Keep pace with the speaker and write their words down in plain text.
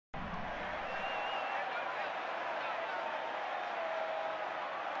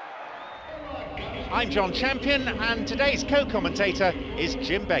I'm John Champion, and today's co-commentator is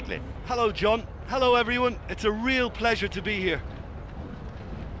Jim Beglin. Hello, John. Hello, everyone. It's a real pleasure to be here.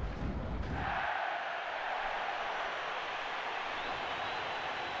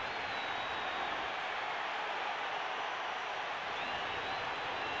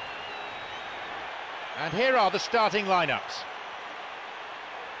 And here are the starting lineups.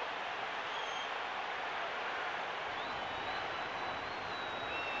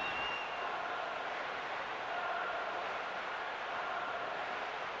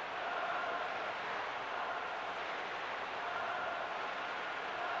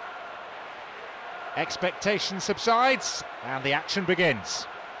 Expectation subsides, and the action begins.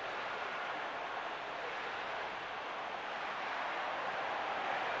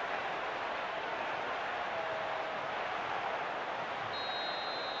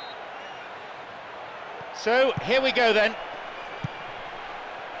 So, here we go then.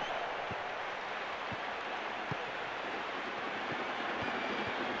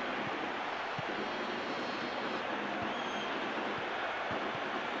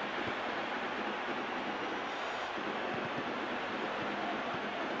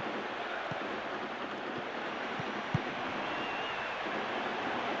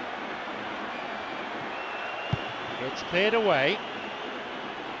 It's cleared away.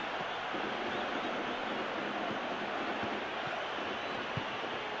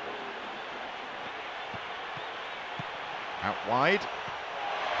 Out wide.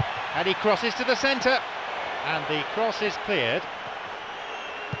 And he crosses to the centre. And the cross is cleared.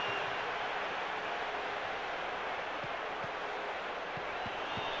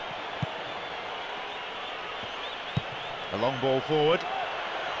 The long ball forward.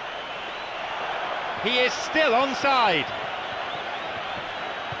 He is still onside.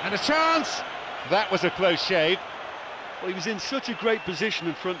 And a chance! That was a close shave. Well, he was in such a great position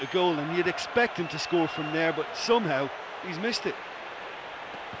in front of goal, and you'd expect him to score from there, but somehow he's missed it.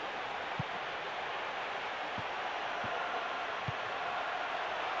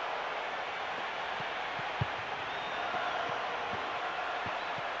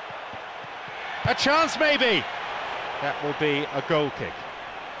 A chance maybe. That will be a goal kick.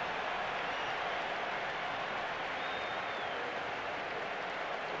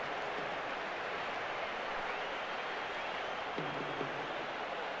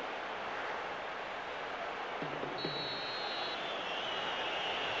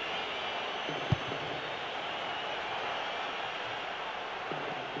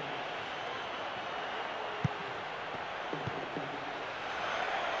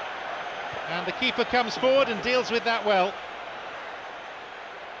 And the keeper comes forward and deals with that well.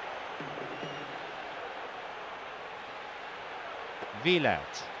 Ligat.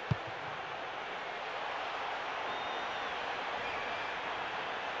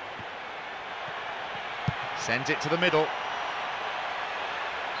 Sends it to the middle.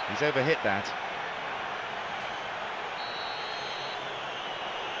 He's overhit that.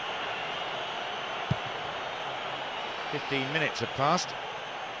 "15 minutes have passed.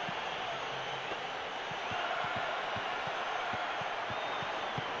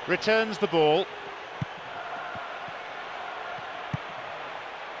 Returns the ball.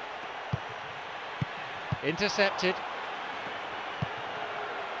 Intercepted.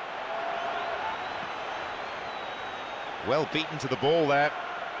 Well beaten to the ball there.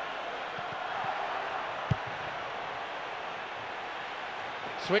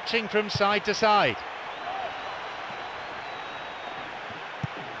 Switching from side to side.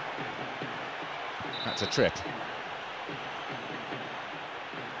 That's a trip.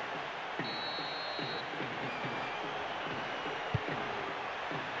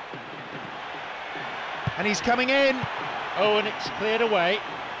 And he's coming in. Oh, and it's cleared away.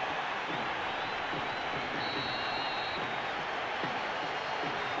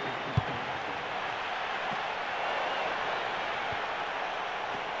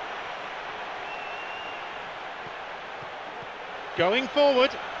 Going forward,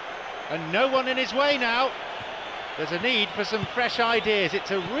 and no one in his way now. There's a need for some fresh ideas.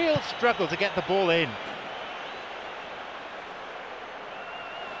 It's a real struggle to get the ball in.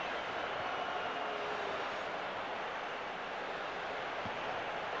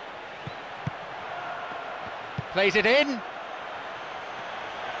 Plays it in.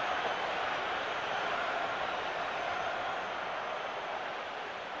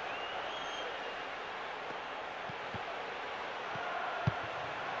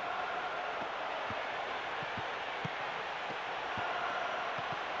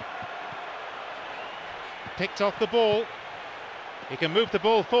 Picked off the ball. He can move the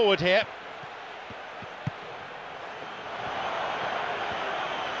ball forward here.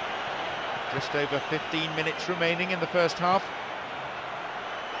 Just over 15 minutes remaining in the first half.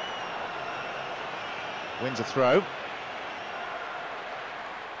 Wins a throw.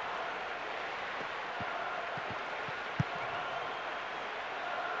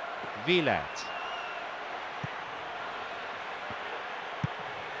 Ligat.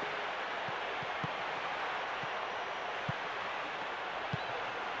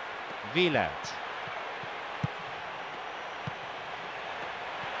 Ligat.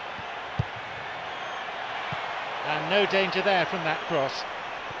 And no danger there from that cross.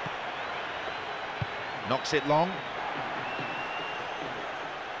 Knocks it long.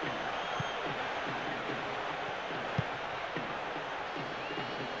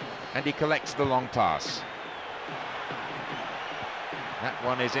 And he collects the long pass. That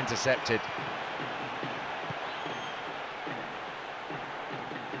one is intercepted.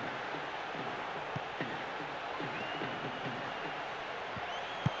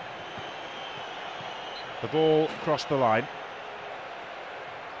 The ball crossed the line.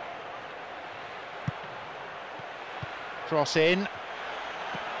 Cross in.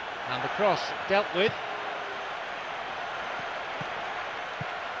 And the cross dealt with.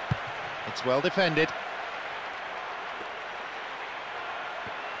 It's well defended.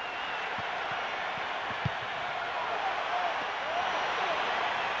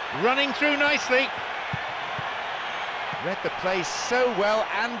 Running through nicely. Read the play so well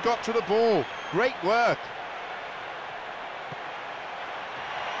and got to the ball. Great work.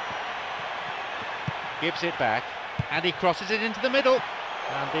 Gives it back and he crosses it into the middle.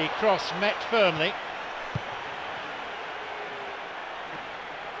 And the cross met firmly.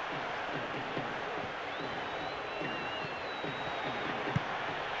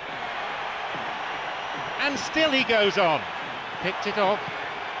 And still he goes on. Picked it off.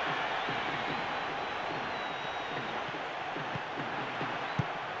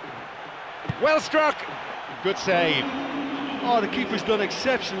 Well struck. Good save. Oh, the keeper's done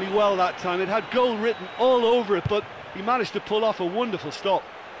exceptionally well that time. It had goal written all over it, but he managed to pull off a wonderful stop.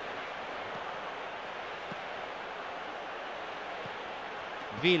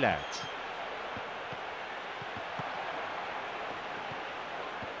 Ligat.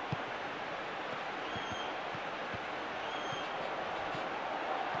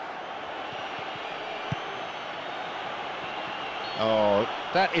 Oh,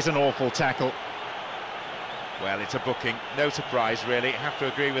 that is an awful tackle. Well, it's a booking. No surprise, really. Have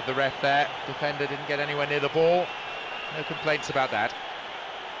to agree with the ref there. Defender didn't get anywhere near the ball. No complaints about that.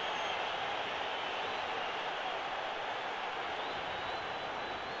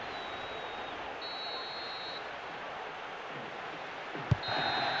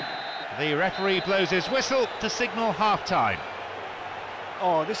 The referee blows his whistle to signal half-time.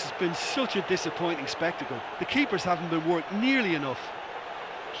 Oh, this has been such a disappointing spectacle. The keepers haven't been worked nearly enough.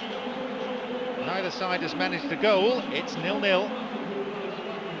 Neither side has managed a goal. It's 0-0.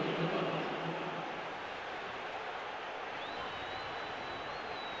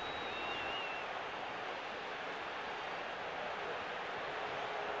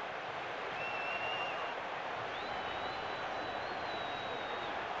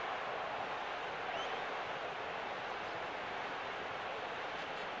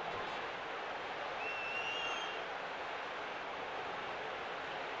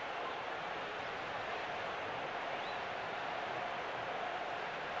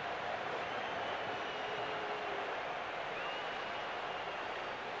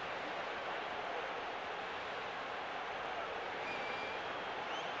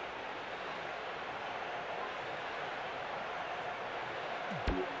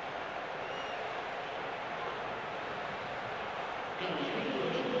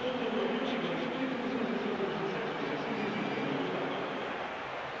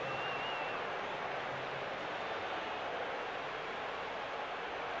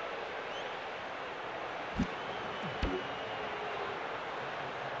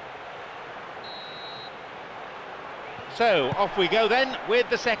 So, off we go then with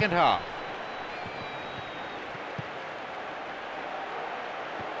the second half.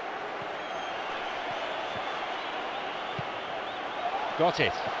 Got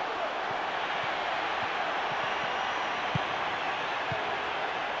it.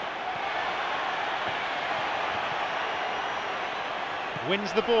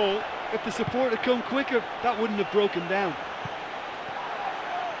 Wins the ball. If the support had come quicker, that wouldn't have broken down.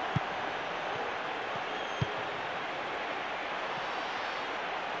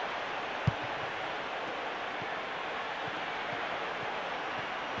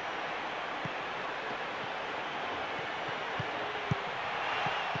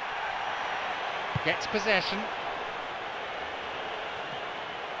 Gets possession.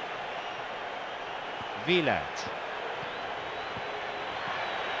 Ligat.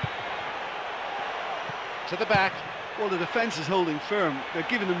 To the back. Well, the defence is holding firm. They're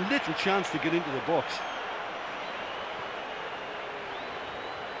giving them little chance to get into the box.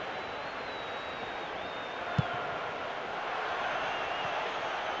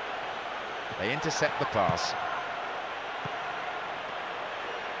 They intercept the pass.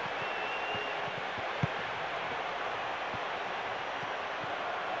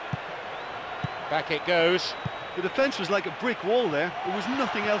 Back it goes. The defence was like a brick wall there. There was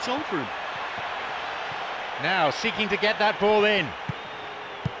nothing else on for him. Now seeking to get that ball in.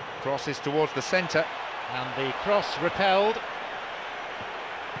 Crosses towards the centre, and the cross repelled.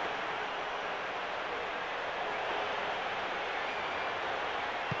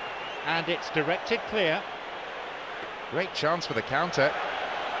 And it's directed clear. Great chance for the counter.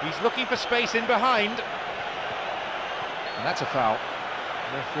 He's looking for space in behind. And that's a foul.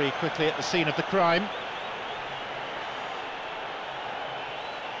 Referee quickly at the scene of the crime.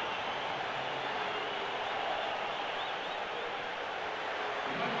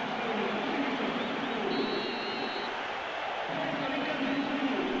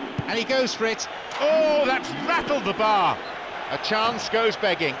 And he goes for it. Oh, that's rattled the bar. A chance goes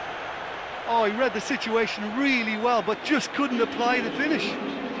begging. Oh, he read the situation really well, but just couldn't apply the finish.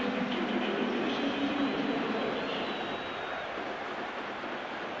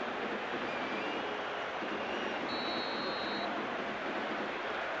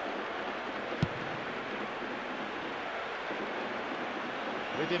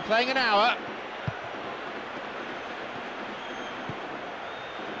 We've been playing an hour.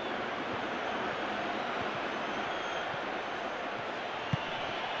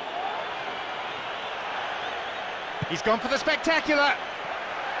 He's gone for the spectacular.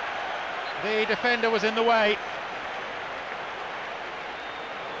 The defender was in the way.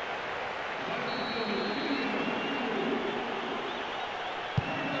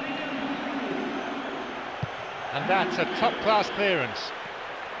 And that's a top-class clearance.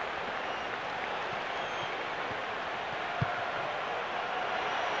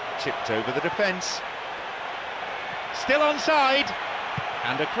 Chipped over the defence. Still onside.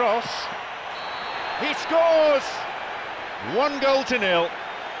 And across. He scores! 1-0.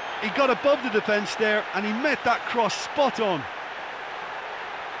 He got above the defence there and he met that cross spot on.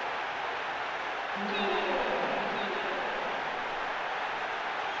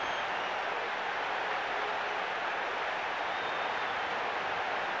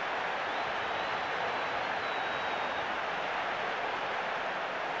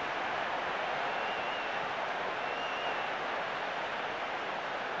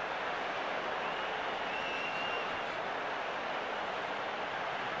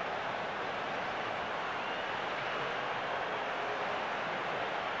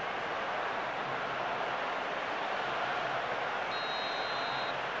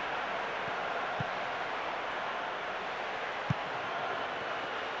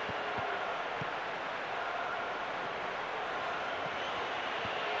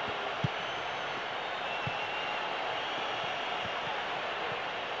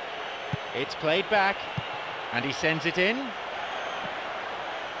 It's played back, and he sends it in.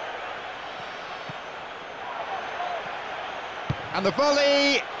 And the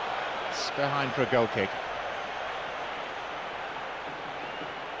volley! It's behind for a goal kick.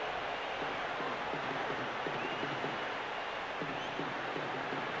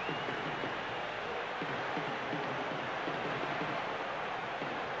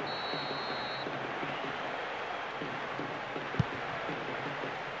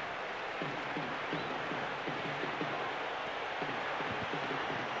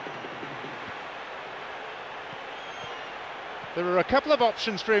 There are a couple of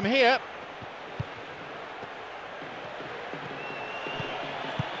options for him here.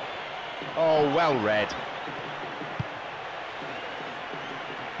 Oh, well read.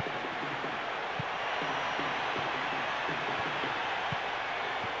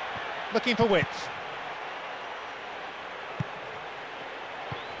 Looking for width.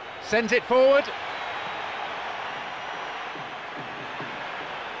 Sends it forward.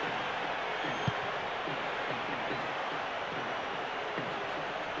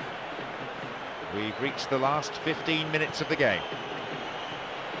 We've reached the last 15 minutes of the game.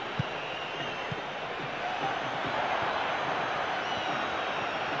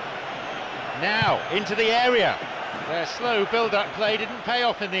 Now, into the area. Their slow build-up play didn't pay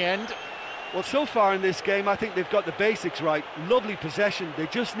off in the end. Well, so far in this game, I think they've got the basics right. Lovely possession. They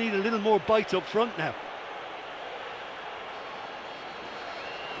just need a little more bite up front now.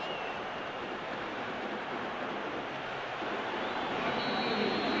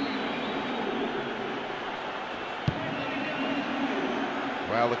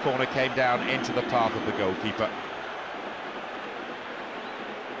 Well, the corner came down into the path of the goalkeeper.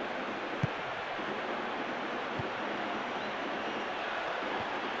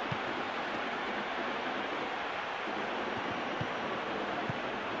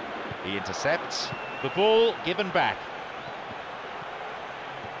 He intercepts, the ball given back.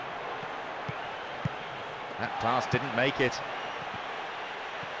 That pass didn't make it.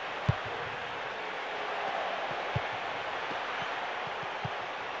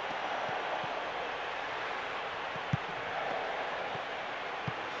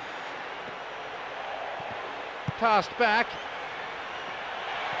 Passed back.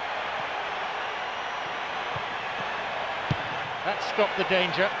 That stopped the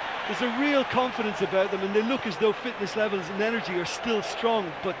danger. There's a real confidence about them, and they look as though fitness levels and energy are still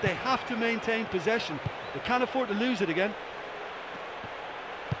strong, but they have to maintain possession. They can't afford to lose it again.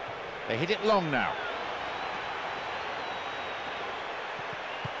 They hit it long now.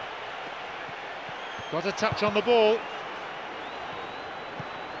 Got a touch on the ball.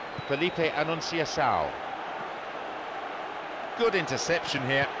 Felipe Anunciação. Good interception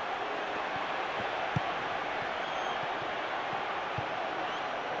here.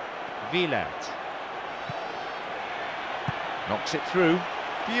 Wieland. Knocks it through.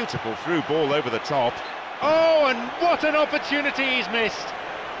 Beautiful through ball over the top. Oh, and what an opportunity he's missed.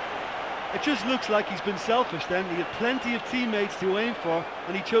 It just looks like he's been selfish then. He had plenty of teammates to aim for,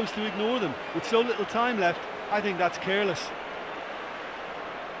 and he chose to ignore them. With so little time left, I think that's careless.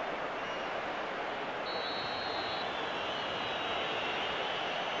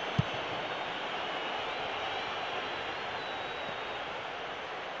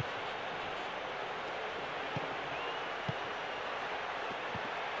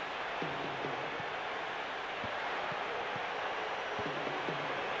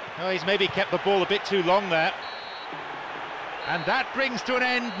 Oh, he's maybe kept the ball a bit too long there. And that brings to an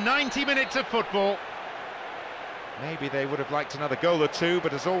end 90 minutes of football. Maybe they would have liked another goal or two,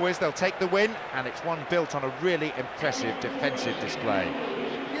 but as always, they'll take the win, and it's one built on a really impressive defensive display.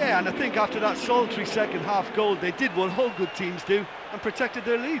 Yeah, and I think after that solitary second half goal, they did what all good teams do and protected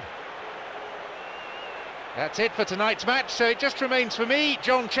their lead. That's it for tonight's match, so it just remains for me,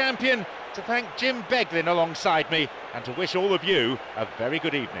 John Champion, to thank Jim Beglin alongside me, and to wish all of you a very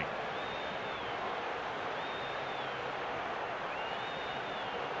good evening.